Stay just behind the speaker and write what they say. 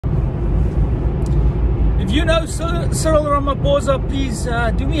If you know Cyril Ramaposa, please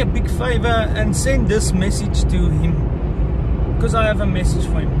do me a big favor and send this message to him, because I have a message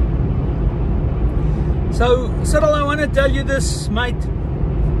for him. So Cyril, I want to tell you this, mate.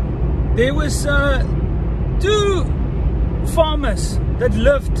 There was two farmers that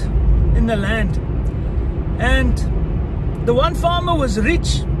lived in the land, and the one farmer was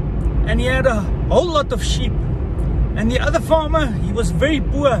rich and he had a whole lot of sheep, and the other farmer, he was very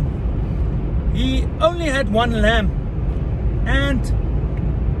poor. He only had one lamb. And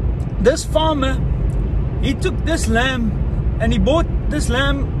this farmer, he took this lamb and he bought this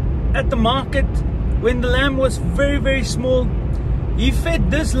lamb at the market when the lamb was very, very small. He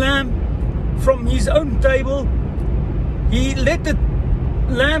fed this lamb from his own table. He let the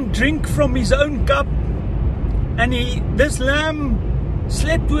lamb drink from his own cup, and this lamb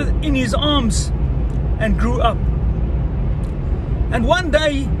slept in his arms and grew up. And one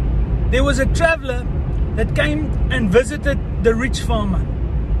day there was a traveler that came and visited the rich farmer.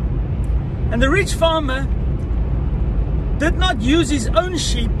 And the rich farmer did not use his own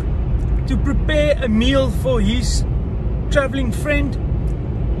sheep to prepare a meal for his traveling friend.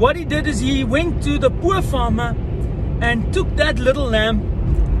 What he did is he went to the poor farmer and took that little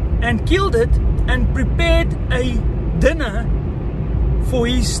lamb and killed it and prepared a dinner for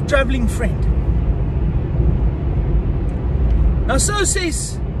his traveling friend. Now, so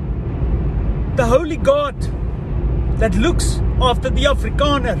says the holy God that looks after the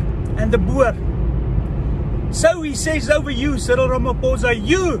Afrikaner and the Boer. So he says over you, Cyril Ramaposa,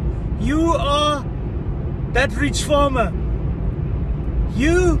 you are that rich farmer.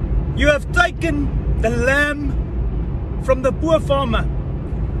 You have taken the lamb from the poor farmer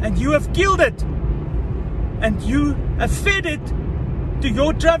and you have killed it, and you have fed it to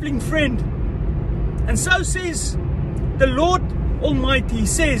your traveling friend. And so says the Lord Almighty. He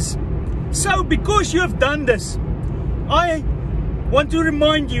says, so because you have done this, I want to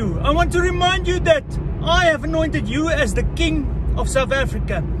remind you that I have anointed you as the King of South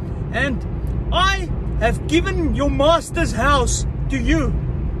Africa, and I have given your master's house to you,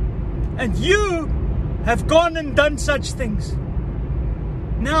 and you have gone and done such things.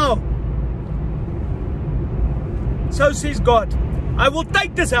 Now, so says God, I will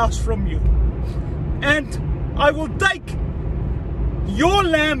take this house from you, and I will take your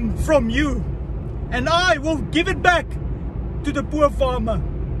lamb from you, and I will give it back to the poor farmer,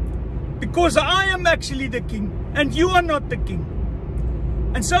 because I am actually the king and you are not the king.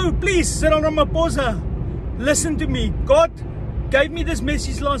 And so please, Cyril Ramaposa, listen to me. God gave me this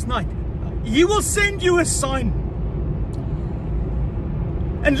message last night. He will send you a sign,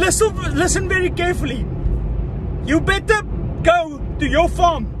 and listen very carefully. You better go to your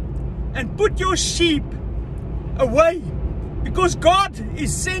farm and put your sheep away, because God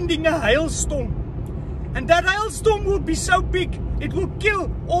is sending a hailstorm, and that hailstorm will be so big it will kill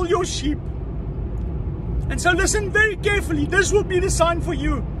all your sheep. And so listen very carefully. This will be the sign for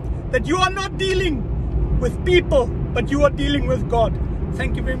you that you are not dealing with people, but you are dealing with God.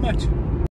 Thank you very much.